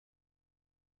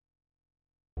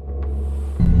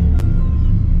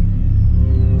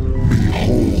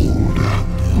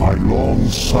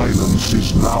Ancient silence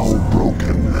is now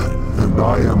broken, and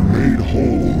I am made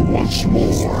whole once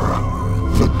more.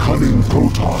 The cunning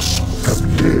Protoss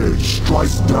have dared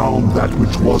strike down that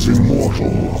which was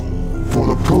immortal. For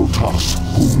the Protoss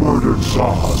who murdered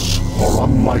Zaz are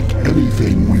unlike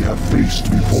anything we have faced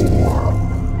before.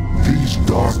 These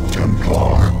Dark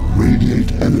Templar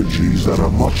radiate energies that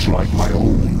are much like my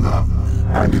own,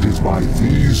 and it is by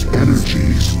these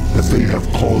energies that they have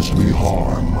caused me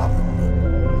harm.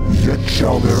 Yet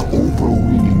shall their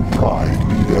overweening pride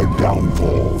be their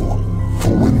downfall.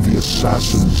 For when the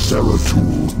assassin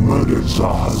Zeratul murdered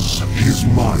Zaz, his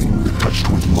mind touched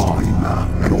with mine,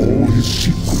 and all his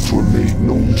secrets were made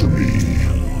known to me.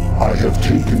 I have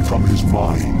taken from his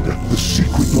mind the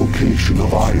secret location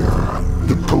of Ire,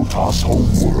 the Protoss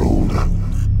homeworld.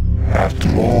 At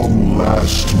long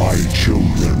last, my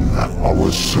children,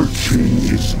 our searching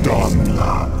is done.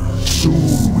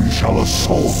 Soon we shall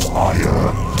assault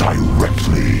Ire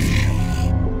directly.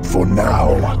 For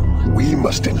now, we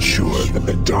must ensure that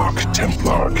the Dark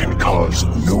Templar can cause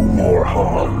no more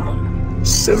harm.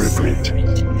 Cerebrate,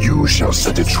 you shall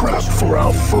set a trap for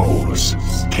our foes.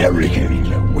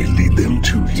 Kerrigan will lead them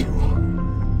to you.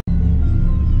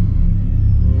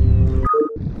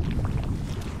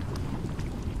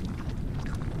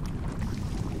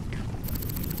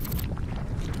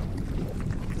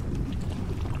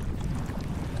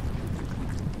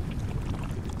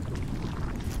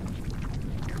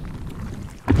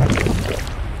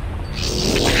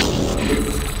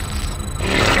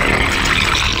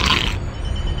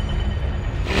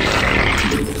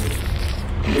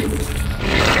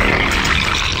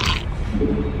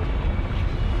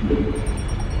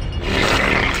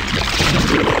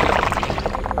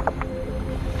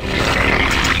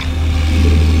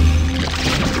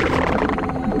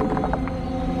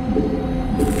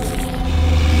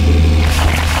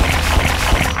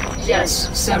 Yes,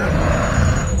 Sarah.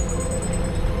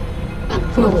 A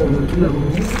bold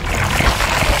move.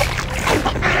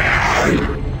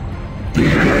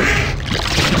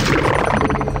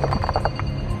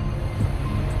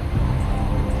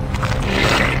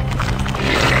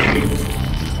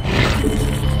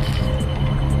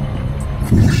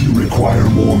 We require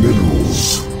more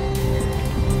minerals.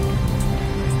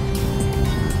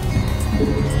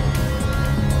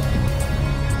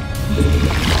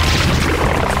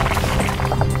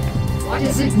 What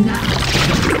is it now?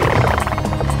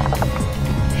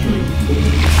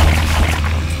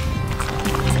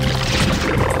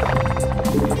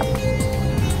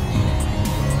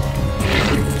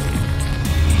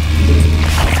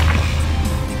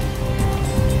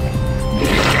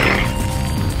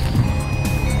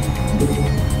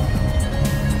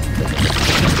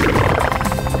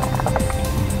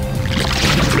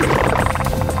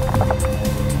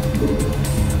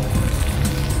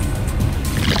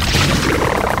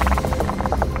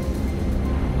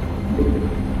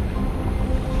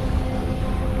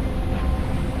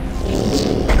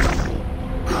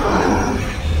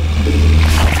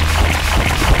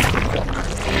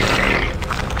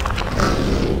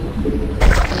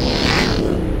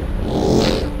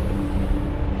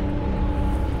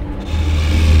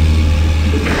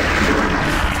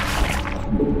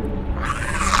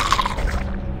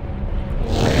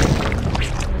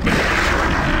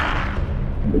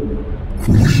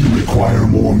 We require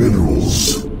more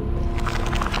minerals.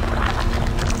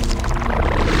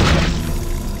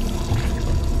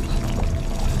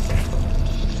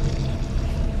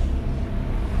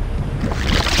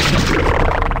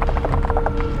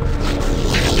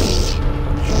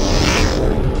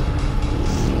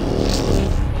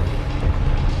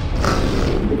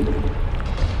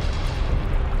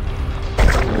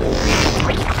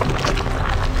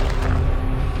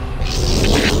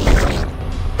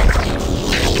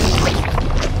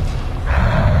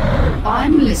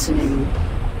 I'm listening.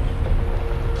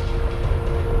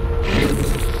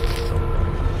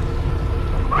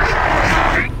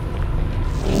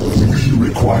 We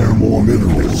require more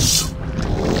minerals.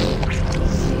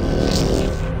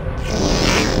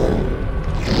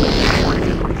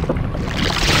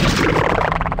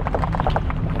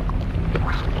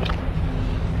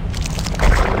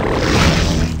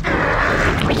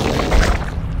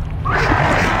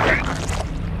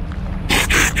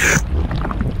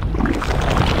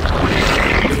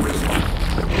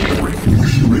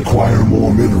 Require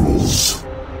more minerals.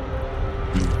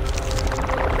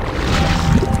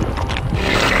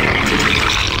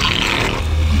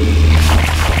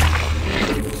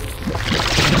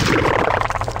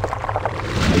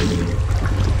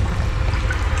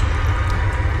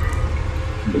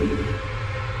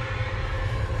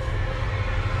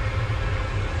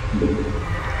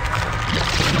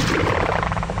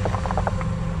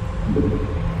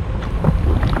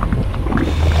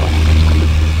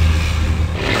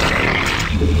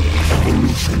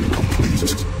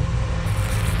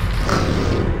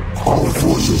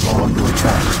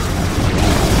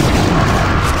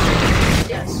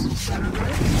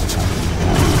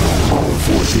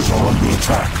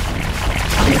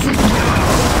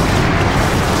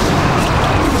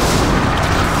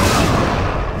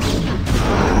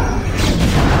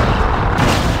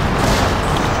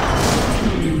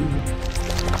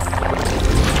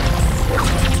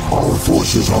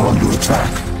 forces are under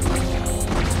attack.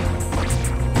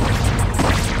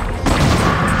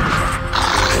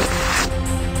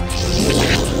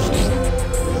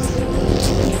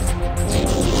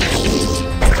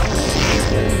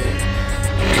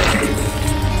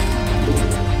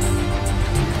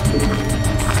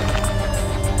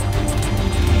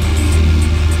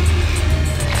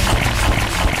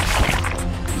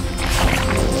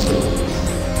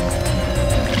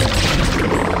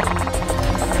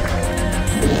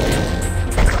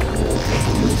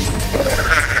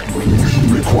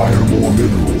 Require more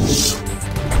minerals.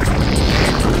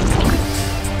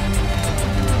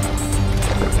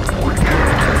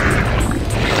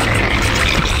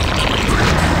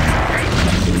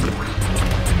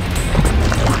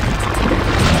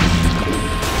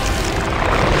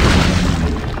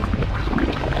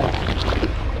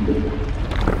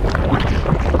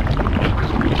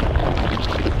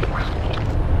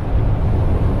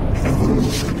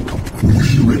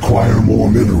 We require more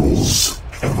minerals.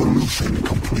 Evolution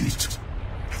complete.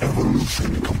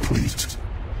 Evolution complete.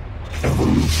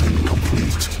 Evolution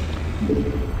complete.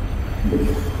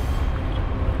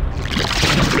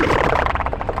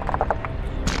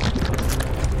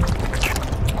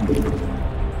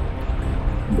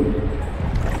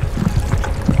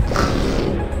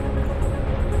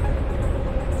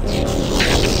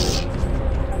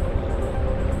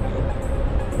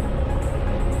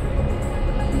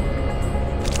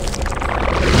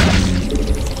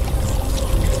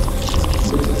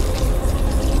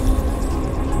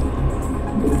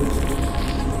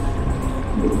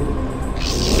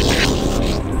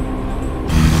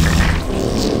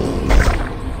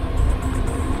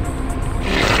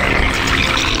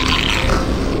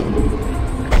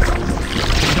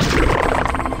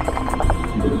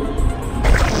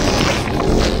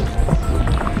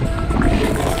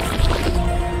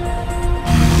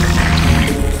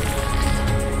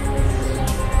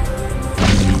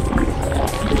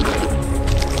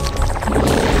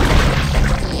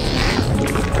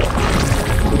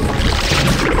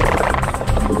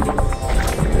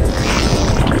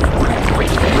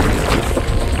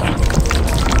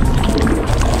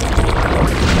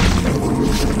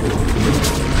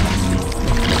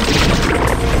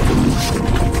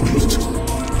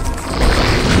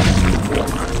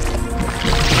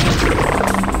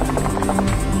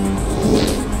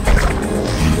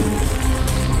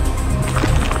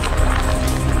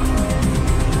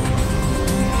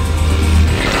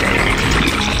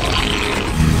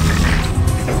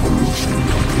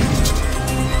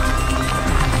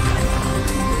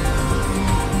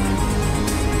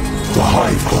 The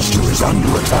hive cluster is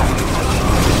under attack.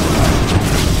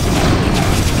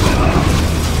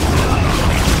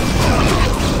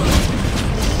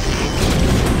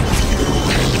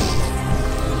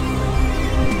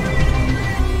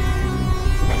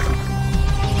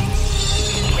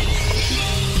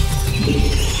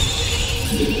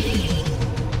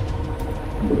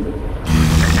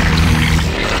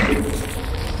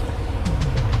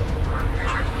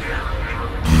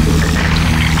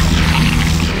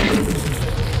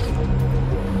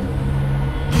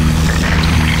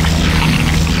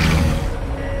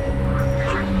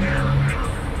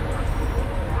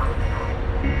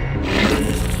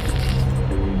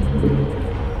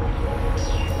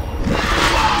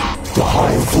 The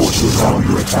hive force is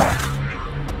under attack.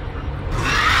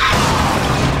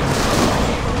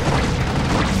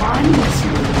 I'm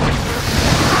listening.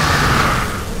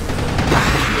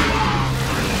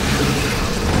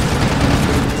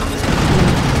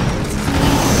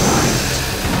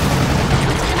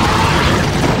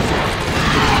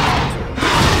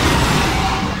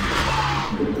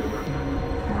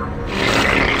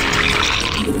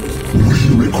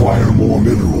 We require more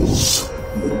minerals.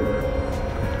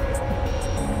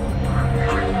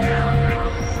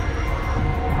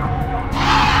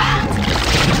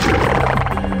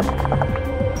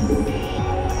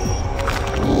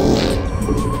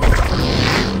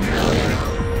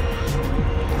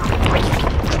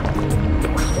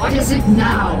 What is it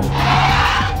now?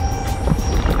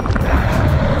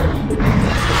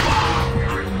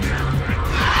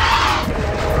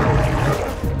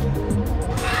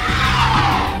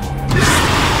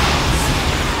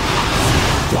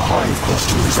 The hive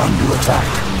cluster is under attack.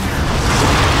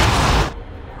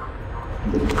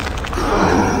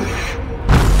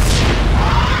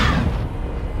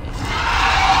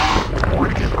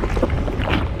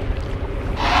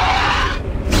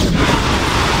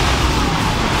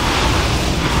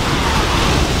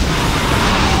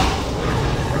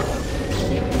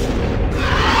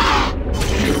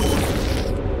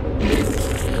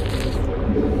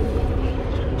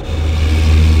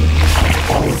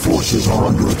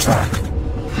 under attack.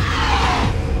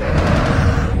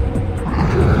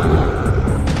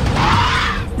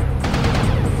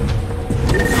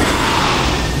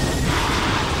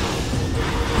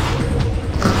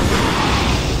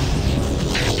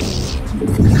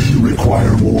 We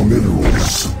require more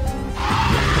minerals.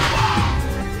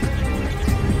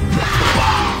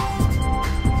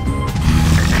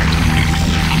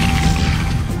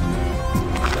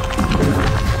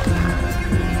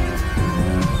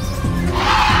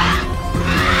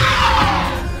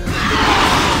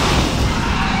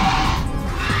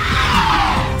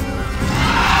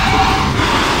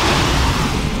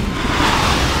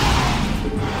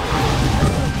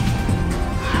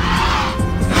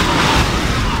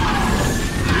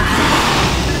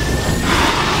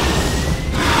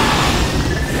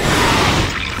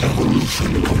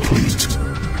 Evolution complete.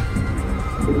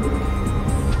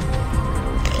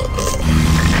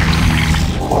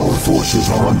 Our forces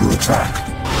are under attack.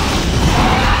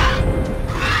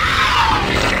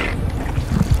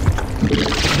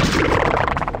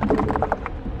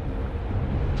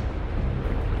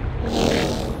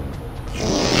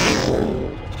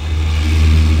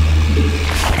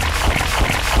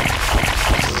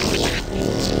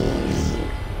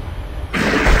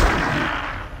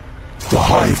 The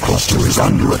hive cluster is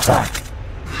under attack.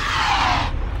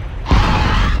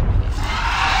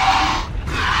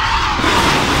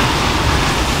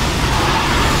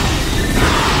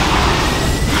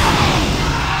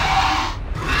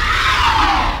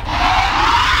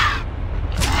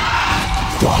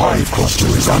 The hive cluster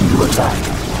is under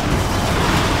attack.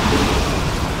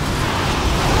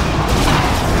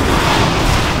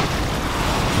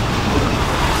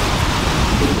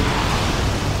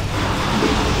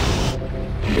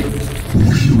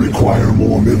 We require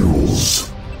more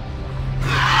minerals.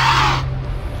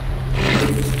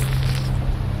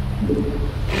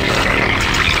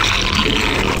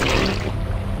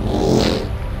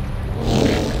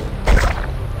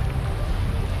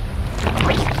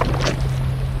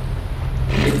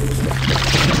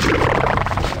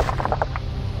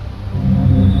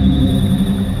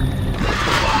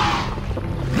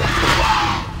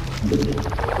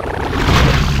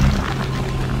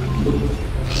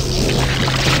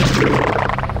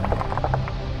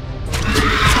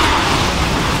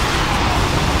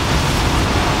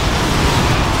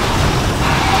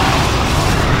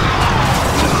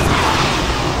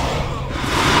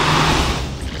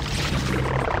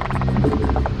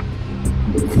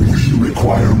 We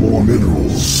require more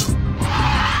minerals.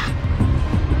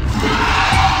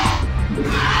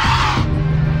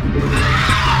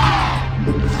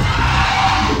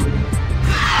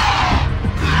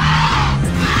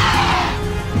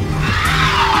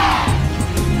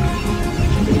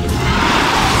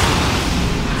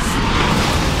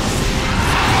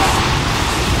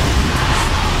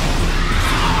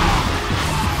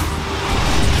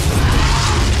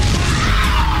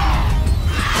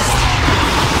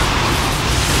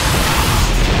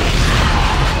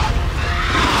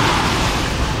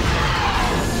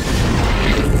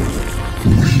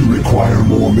 We require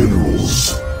more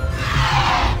minerals.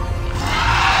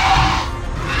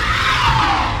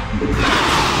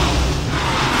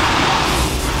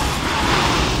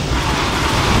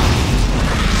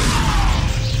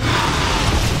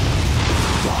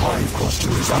 The hive cluster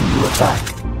is under attack.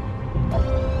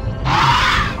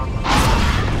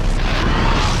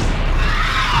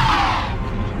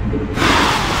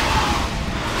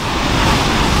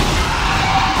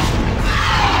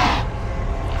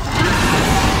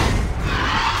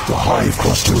 The hive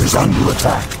cluster is under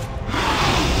attack.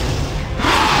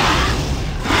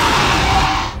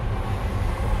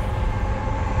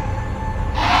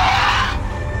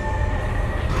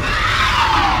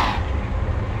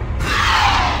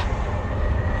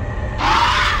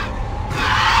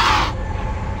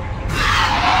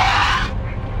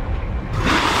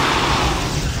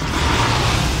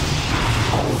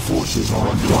 Our forces are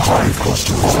under the hive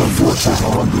cluster is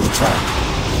under attack.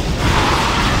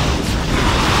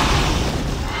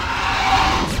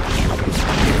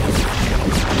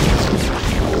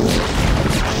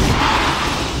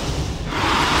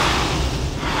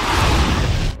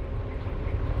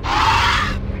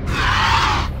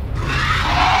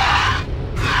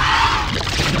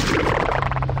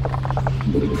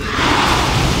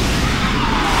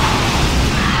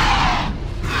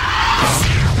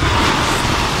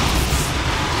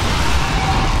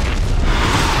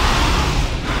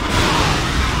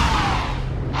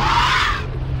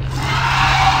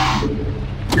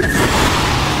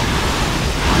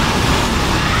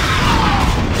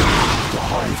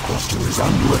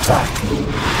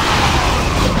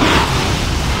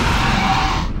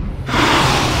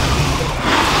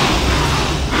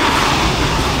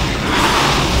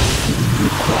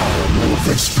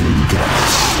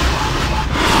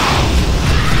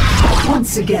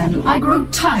 once again, I grow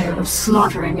tired of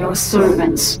slaughtering your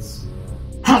servants.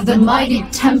 Have the mighty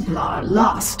Templar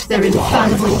lost their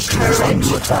infallible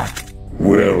courage? Attack.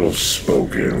 Well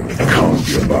spoken,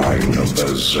 concubine of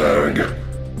the Zerg.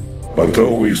 But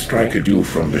though we strike at you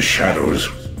from the shadows,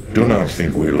 do not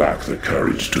think we lack the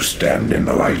courage to stand in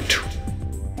the light.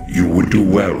 You would do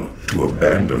well to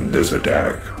abandon this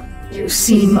attack. You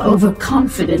seem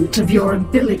overconfident of your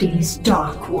abilities,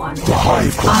 Dark One. The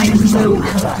Hive I Cluster is am no under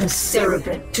attack. helpless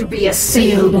cerebrate to be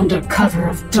assailed under cover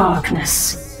of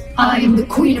darkness. I am the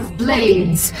Queen of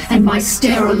Blades, and my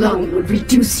stare alone would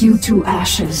reduce you to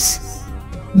ashes.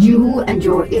 You and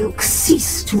your ilk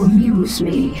cease to amuse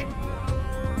me.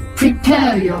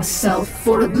 Prepare yourself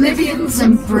for Oblivion's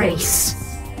embrace.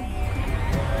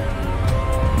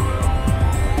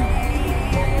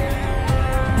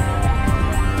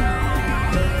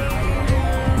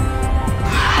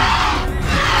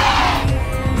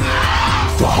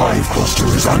 The Hive Cluster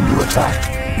is under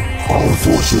attack. Our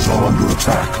forces are under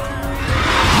attack.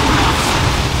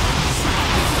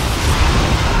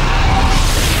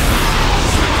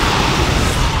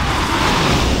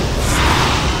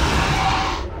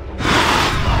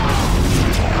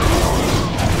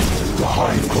 The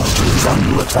Hive Cluster is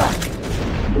under attack.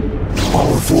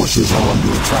 Our forces are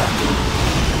under attack.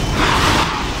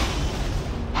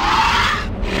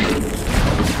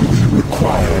 We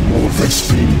require more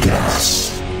Vespene gas.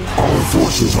 Our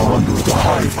forces are under the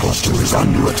Hive Cluster is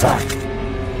under attack.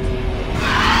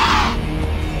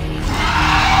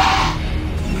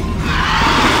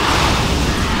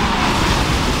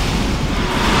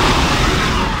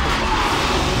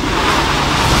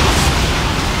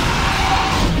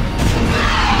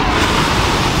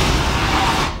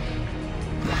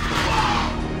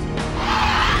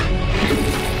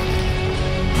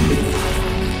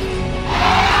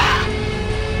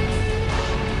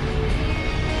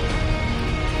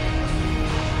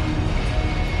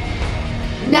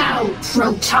 Now,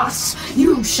 Protoss,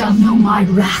 you shall know my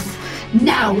wrath.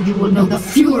 Now you will know the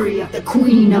fury of the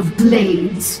Queen of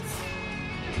Blades.